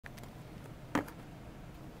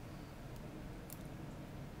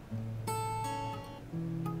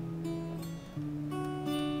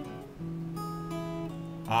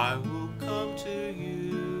I will come to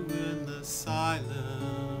you in the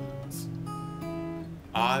silence.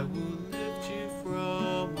 I will lift you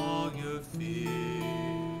from all your fear.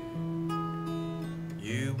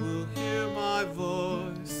 You will hear my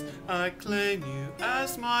voice. I claim you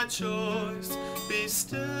as my choice. Be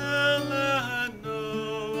still and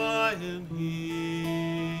know I am here.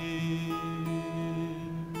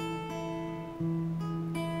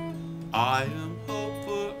 I am hope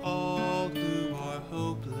for all who are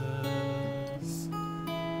hopeless.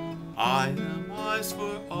 I am eyes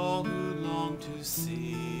for all who long to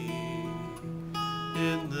see.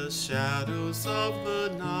 In the shadows of the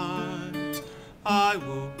night, I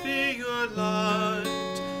will be your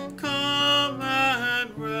light. Come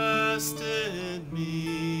and rest in me.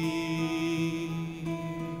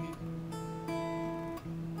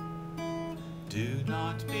 Do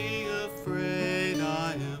not be afraid,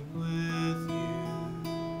 I am with you.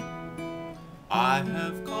 I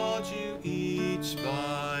have called you each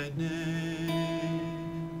by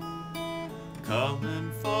name. Come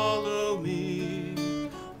and follow me,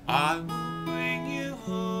 I will bring you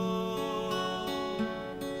home.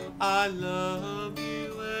 I love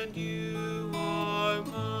you and you are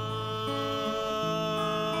mine.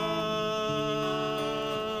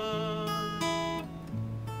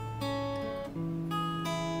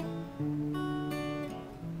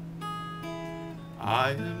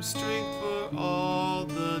 I am strength for all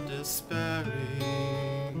the despairing,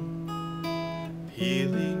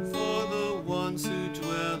 healing for the ones who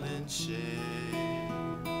dwell in shame.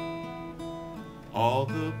 All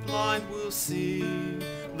the blind will see,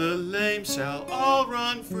 the lame shall all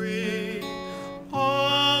run free.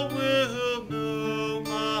 All will know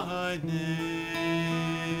my name.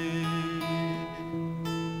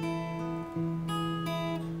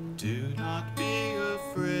 Do not be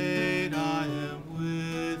afraid, I am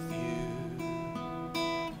with you.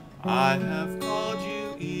 I have called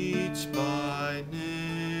you each by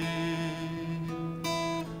name.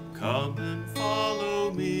 Come and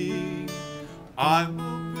follow me, I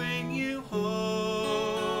will bring you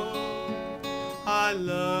home. I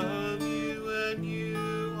love you and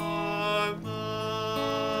you are mine.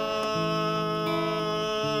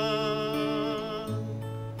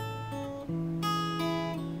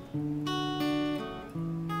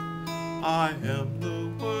 I am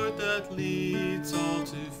the word that leads all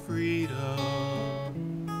to freedom.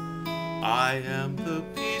 I am the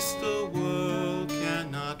peace the world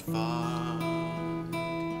cannot find.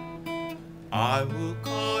 I will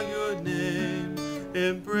call your name,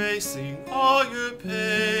 embracing all your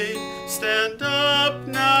pain. Stand up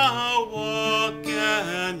now, walk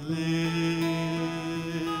and live.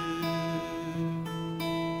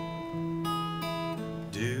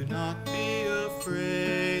 Do not be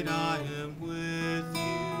afraid, I am with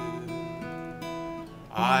you.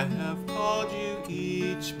 I have called you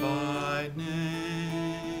each by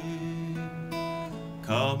name.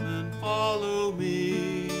 Come and follow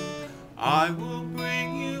me, I will bring